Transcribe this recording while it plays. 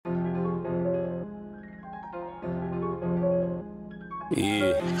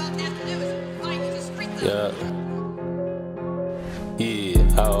Yeah. Yeah.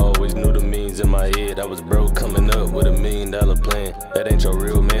 Yeah, I always knew the means in my head. I was broke coming up with $1 million plan. That ain't your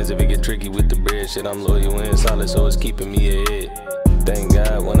real mans if it get tricky with the bread. Shit, I'm loyal and solid, so it's keeping me ahead. Thank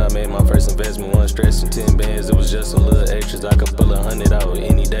God when I made my first investment, wasn't stressing 10 bands, it was just some little extras. I could pull 100 out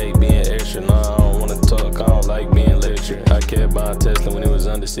any day, being extra. No, I don't wanna talk, I don't like being lectured. I kept buying Tesla when it was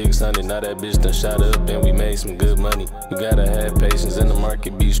under 600. Now that bitch done shot up and we made some good money. You gotta have patience in the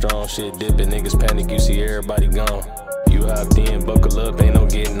market, be strong. Shit dipping, niggas panic, you see everybody gone. You hopped in, buckle up, ain't no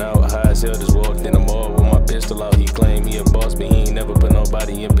getting out. High as hell, just walked in the mall with my pistol out. He claimed he a boss, but he ain't never put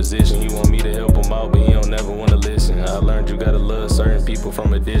nobody in position. He want me to help him out, but he don't never wanna listen. I learned you gotta love certain people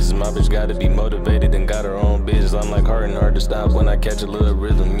from a distance. My bitch gotta be motivated and got her own business. I'm like hard to stop when I catch a little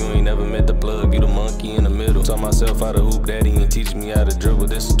rhythm. You ain't never met the plug, you the monkey in the middle. Taught myself how to hoop daddy and teach me how to dribble.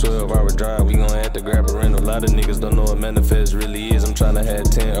 This a 12-hour drive, we gon' have to grab a rental. A lot of niggas don't know what manifest really is. I'm tryna have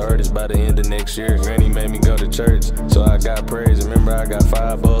 10 artists by the end of next year. Granny made me go to church, so I got praise. Remember I got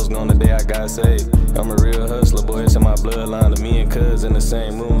 5 balls gone the day I got saved. I'm a real hustler, boy, it's in my bloodline. To me and cuz in the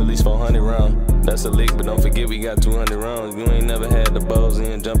same room, at least 400 rounds. That's a lick, but don't forget we got 200 rounds. You ain't never had the balls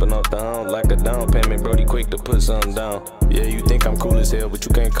in, jumping off the home like a down payment. Brody quick to put something down. Yeah, you think I'm cool as hell, but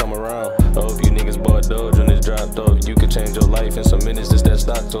you can't come around. I hope you niggas bought Doge when it's dropped off. You could change your life in some minutes, just that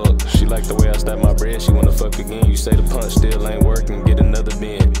stock talk. She like the way I stack my bread, she wanna fuck again. You say the punch still ain't working, get another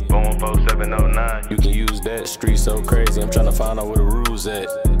bin. 414-709, you can use that. Street so crazy, I'm tryna find out where the rules at.